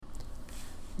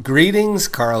Greetings,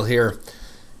 Carl here.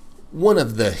 One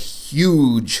of the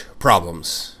huge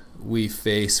problems we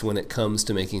face when it comes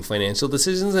to making financial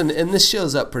decisions, and this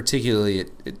shows up particularly,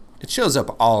 it shows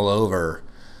up all over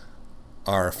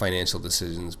our financial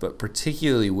decisions, but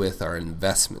particularly with our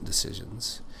investment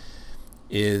decisions,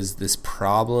 is this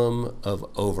problem of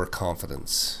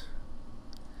overconfidence.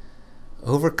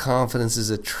 Overconfidence is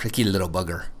a tricky little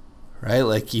bugger. Right?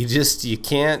 Like you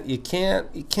can't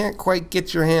quite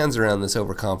get your hands around this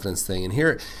overconfidence thing. And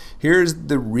here's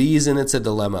the reason it's a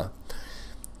dilemma.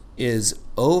 Is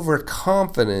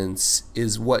overconfidence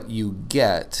is what you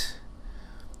get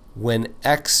when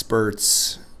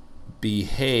experts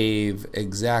behave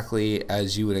exactly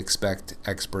as you would expect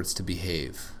experts to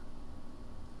behave.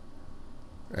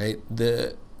 Right?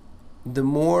 The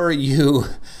more you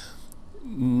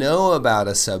know about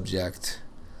a subject,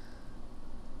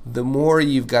 the more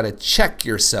you've got to check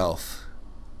yourself.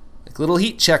 Like a little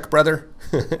heat check, brother.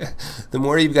 The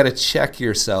more you've got to check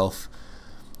yourself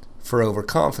for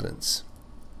overconfidence.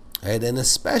 Right? And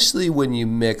especially when you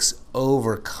mix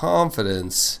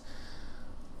overconfidence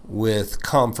with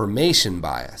confirmation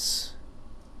bias.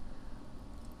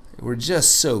 We're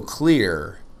just so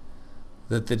clear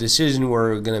that the decision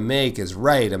we're going to make is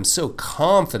right. I'm so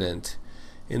confident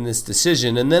in this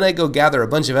decision, and then I go gather a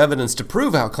bunch of evidence to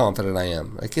prove how confident I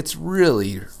am. Like, it's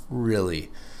really, really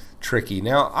tricky.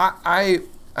 Now, I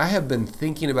have been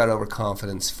thinking about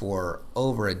overconfidence for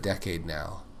over a decade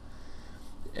now,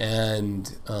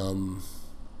 and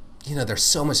there's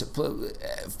so much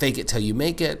fake it till you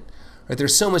make it. Right?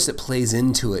 There's so much that plays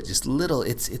into it.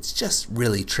 It's just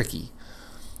really tricky.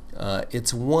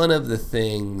 It's one of the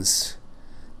things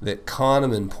that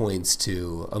Kahneman points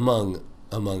to among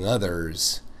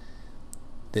others,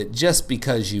 that just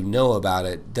because you know about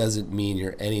it doesn't mean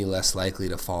you're any less likely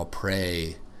to fall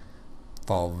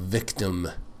victim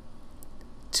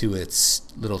to its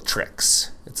little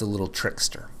tricks. It's a little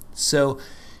trickster. So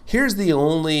here's the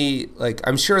only,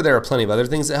 I'm sure there are plenty of other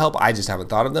things that help. I just haven't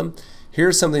thought of them.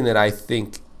 Here's something that I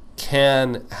think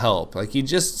can help. You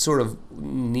just sort of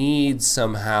need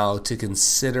somehow to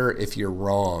consider if you're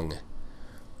wrong.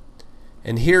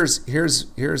 And here's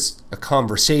a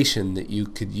conversation that you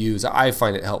could use. I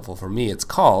find it helpful for me. It's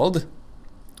called,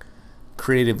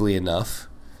 creatively enough,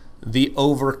 the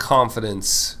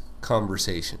overconfidence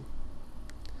conversation.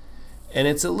 And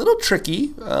it's a little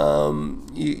tricky.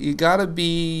 You gotta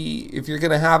be, if you're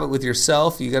gonna have it with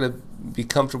yourself, you gotta be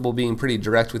comfortable being pretty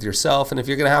direct with yourself. And if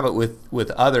you're gonna have it with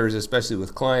others, especially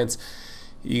with clients,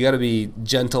 you got to be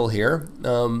gentle here.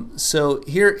 So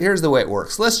here's the way it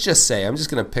works. Let's just say, I'm just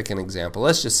going to pick an example.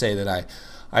 Let's just say that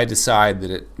I decide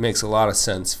that it makes a lot of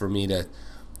sense for me to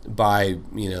buy,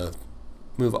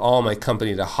 move all my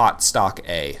company to hot stock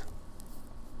A.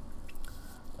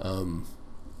 I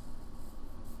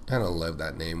don't love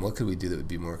that name. What could we do that would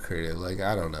be more creative?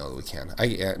 I don't know. We can.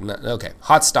 Okay.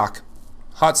 Hot stock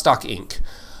Inc.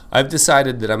 I've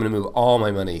decided that I'm going to move all my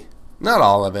money. Not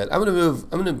all of it. I'm going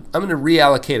to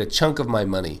reallocate a chunk of my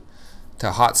money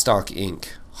to Hot Stock Inc.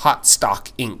 Hot Stock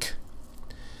Inc.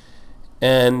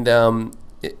 And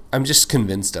I'm just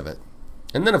convinced of it.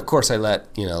 And then of course I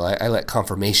let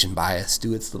confirmation bias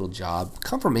do its little job.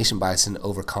 Confirmation bias and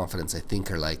overconfidence, I think,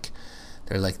 they're like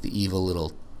the evil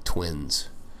little twins.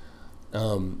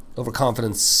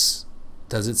 Overconfidence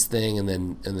does its thing, and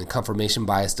then confirmation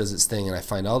bias does its thing, and I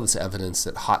find all this evidence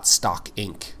that Hot Stock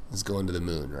Inc. is going to the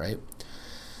moon, right?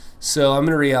 So I'm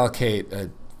going to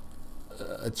reallocate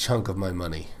a chunk of my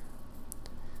money.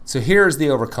 So here's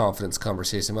the overconfidence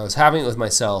conversation. If I was having it with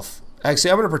myself, actually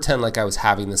I'm going to pretend like I was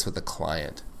having this with a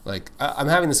client. I'm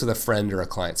having this with a friend or a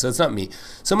client, so it's not me.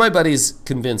 So my buddy's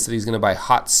convinced that he's going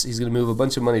to move a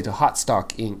bunch of money to Hot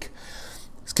Stock Inc.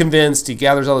 He's convinced, he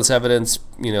gathers all this evidence,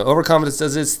 overconfidence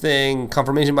does its thing,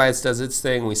 confirmation bias does its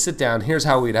thing. We sit down, here's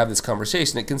how we'd have this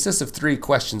conversation. It consists of 3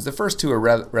 questions. The first 2 are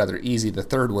rather easy. The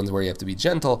third one's where you have to be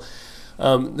gentle.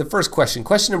 The first question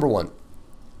number 1.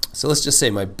 So let's just say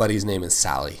my buddy's name is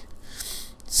Sally.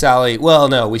 Sally, well,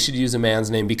 no, we should use a man's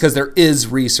name because there is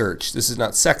research. This is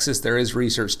not sexist. There is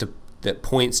research that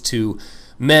points to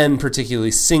men, particularly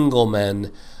single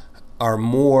men, are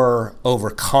more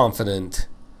overconfident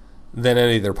than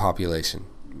any of their population.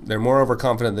 They're more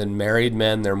overconfident than married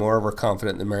men, they're more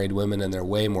overconfident than married women, and they're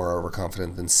way more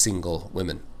overconfident than single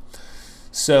women.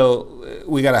 So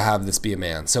we got to have this be a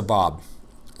man. So Bob,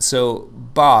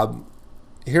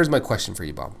 here's my question for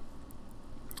you, Bob.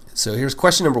 So here's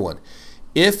question number 1.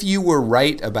 If you were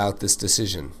right about this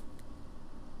decision,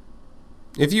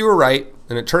 if you were right,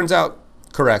 and it turns out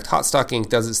correct, Hot Stock Inc.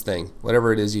 does its thing,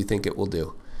 whatever it is you think it will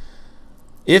do.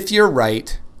 If you're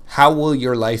right, how will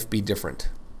your life be different?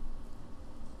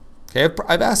 Okay,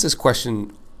 I've asked this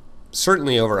question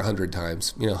certainly over 100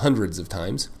 times, hundreds of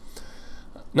times.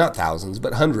 Not thousands,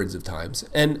 but hundreds of times.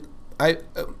 And I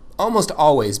almost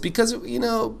always, because,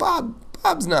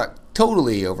 Bob's not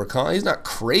totally overconfident. He's not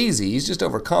crazy. He's just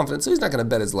overconfident. So he's not going to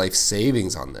bet his life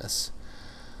savings on this.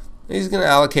 He's going to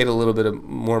allocate a little bit of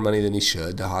more money than he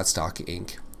should to Hot Stock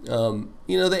Inc.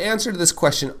 The answer to this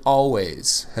question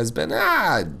always has been,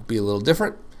 it'd be a little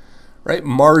different, right?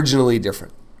 Marginally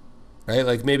different, right?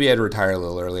 Like maybe I'd retire a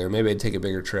little earlier. Maybe I'd take a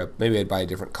bigger trip. Maybe I'd buy a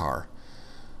different car,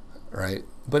 right?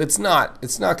 But it's not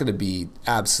going to be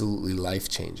absolutely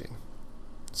life-changing.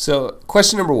 So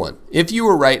question number 1, if you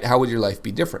were right, how would your life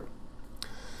be different?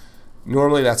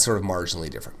 Normally that's sort of marginally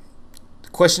different.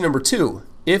 Question number 2,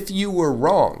 if you were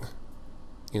wrong,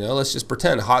 let's just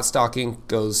pretend Hot Stock Inc.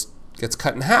 gets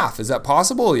cut in half. Is that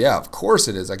possible? Yeah, of course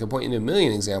it is. I can point you to a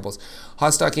million examples.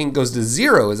 Hot Stock Inc. goes to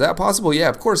 0. Is that possible? Yeah,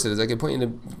 of course it is. I can point you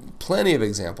to plenty of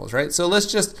examples, right? So let's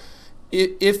just,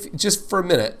 if just for a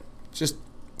minute,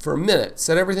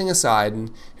 set everything aside,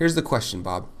 and here's the question,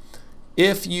 Bob.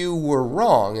 If you were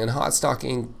wrong and Hot Stock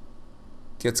Inc.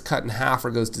 gets cut in half or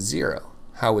goes to 0,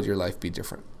 how would your life be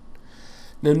different?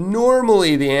 Now,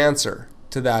 normally the answer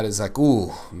to that is like,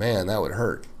 ooh, man, that would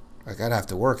hurt. Like I'd have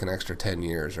to work an extra 10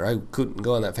 years, or I couldn't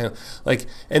go on that family.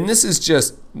 And this is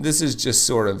just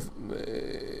sort of,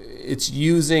 it's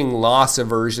using loss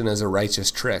aversion as a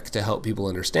righteous trick to help people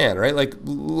understand, right? Like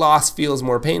loss feels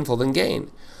more painful than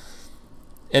gain.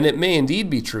 And it may indeed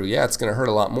be true. Yeah, it's going to hurt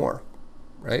a lot more,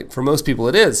 right? For most people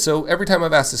it is. So every time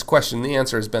I've asked this question, the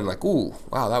answer has been like, ooh,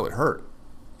 wow, that would hurt,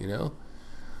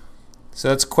 So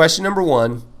that's question number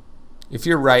 1. If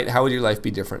you're right, how would your life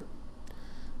be different?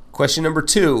 Question number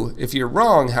 2, if you're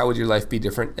wrong, how would your life be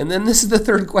different? And then this is the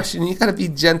third question. You got to be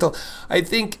gentle. I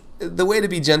think the way to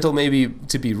be gentle may be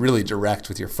to be really direct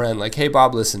with your friend. Like, hey,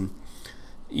 Bob, listen,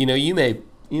 you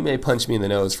may punch me in the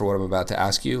nose for what I'm about to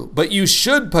ask you, but you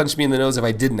should punch me in the nose if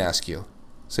I didn't ask you.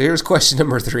 So here's question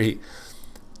number 3.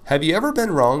 Have you ever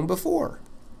been wrong before?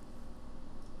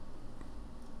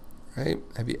 Right?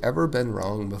 Have you ever been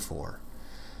wrong before?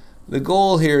 The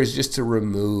goal here is just to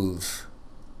remove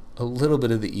a little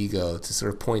bit of the ego, to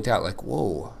sort of point out like,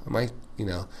 whoa, am I,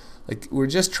 like we're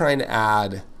just trying to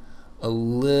add a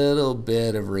little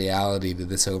bit of reality to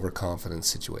this overconfidence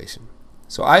situation.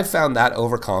 So I've found that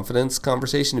overconfidence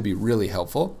conversation to be really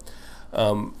helpful.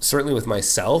 Certainly with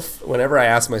myself, whenever I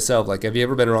ask myself, like, have you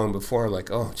ever been wrong before? I'm like,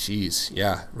 oh, geez,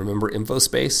 yeah. Remember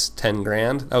InfoSpace, 10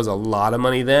 grand? That was a lot of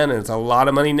money then, and it's a lot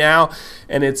of money now,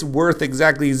 and it's worth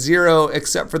exactly 0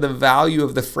 except for the value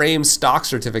of the frame stock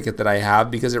certificate that I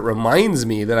have, because it reminds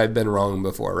me that I've been wrong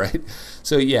before, right?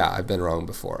 So yeah, I've been wrong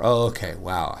before. Oh, okay,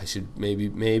 wow. I should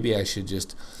maybe I should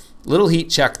just little heat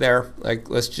check there. Like,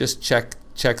 let's just check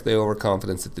the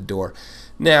overconfidence at the door.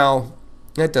 Now,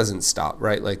 that doesn't stop,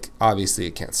 right? Like, obviously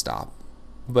it can't stop.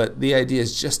 But the idea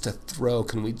is just to throw.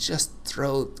 Can we just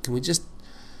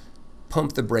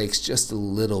pump the brakes just a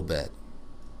little bit?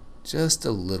 Just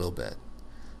a little bit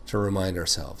to remind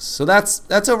ourselves. So that's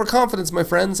overconfidence, my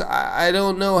friends. I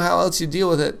don't know how else you deal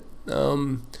with it.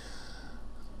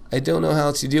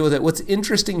 What's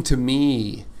interesting to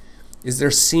me is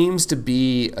there seems to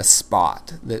be a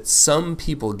spot that some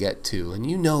people get to, and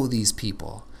these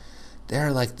people.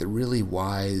 They're like the really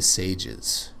wise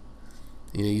sages.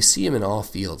 You see them in all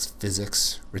fields.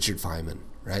 Physics, Richard Feynman,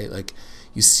 right? Like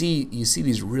you see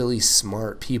these really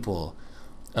smart people.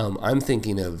 I'm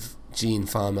thinking of Gene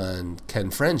Fama and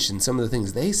Ken French and some of the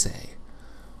things they say.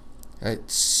 Right?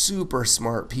 Super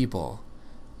smart people.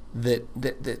 That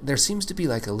there seems to be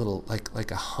like a little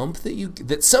like a hump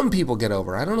that some people get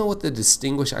over. I don't know what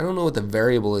the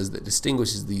variable is that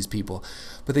distinguishes these people,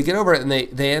 but they get over it and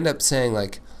they end up saying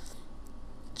like,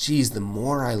 geez, the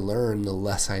more I learn, the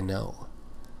less I know.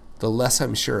 The less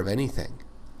I'm sure of anything.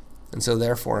 And so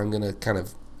therefore I'm going to kind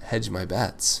of hedge my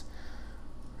bets.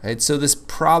 Right? So this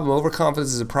problem,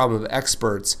 overconfidence, is a problem of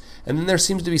experts. And then there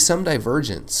seems to be some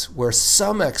divergence where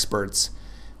some experts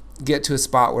get to a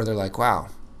spot where they're like, wow,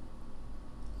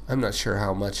 I'm not sure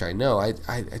how much I know. I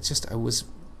was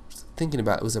thinking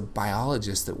about, it was a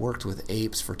biologist that worked with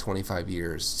apes for 25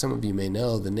 years. Some of you may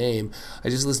know the name. I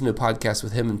just listened to a podcast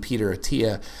with him and Peter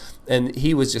Attia, and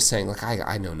he was just saying, like,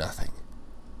 I know nothing.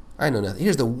 I know nothing.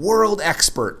 Here's the world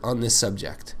expert on this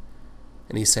subject.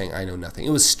 And he's saying, I know nothing.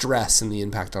 It was stress and the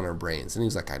impact on our brains. And he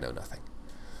was like, I know nothing.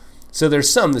 So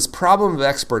there's this problem of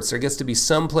experts, there gets to be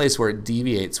some place where it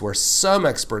deviates, where some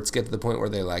experts get to the point where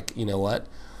they're like, you know what?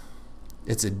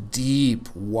 It's a deep,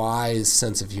 wise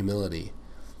sense of humility.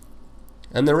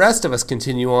 And the rest of us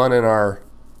continue on in our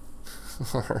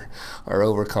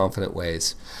overconfident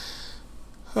ways.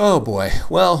 Oh boy.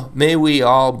 Well, may we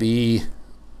all be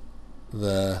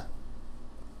the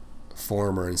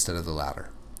former instead of the latter,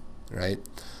 right?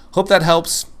 Hope that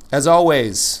helps. As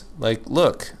always,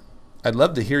 look, I'd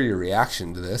love to hear your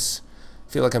reaction to this.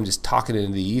 I feel like I'm just talking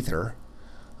into the ether.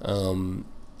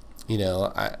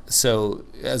 So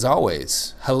as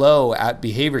always,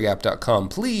 hello@behaviorgap.com.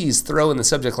 Please throw in the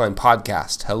subject line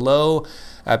podcast.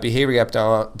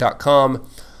 hello@behaviorgap.com.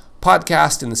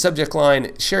 Podcast in the subject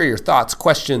line. Share your thoughts,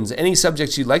 questions, any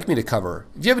subjects you'd like me to cover.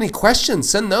 If you have any questions,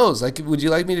 send those. Would you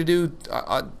like me to do?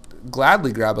 I'd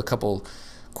gladly grab a couple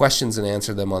questions and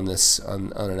answer them on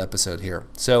an episode here.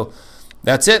 So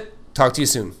that's it. Talk to you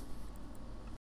soon.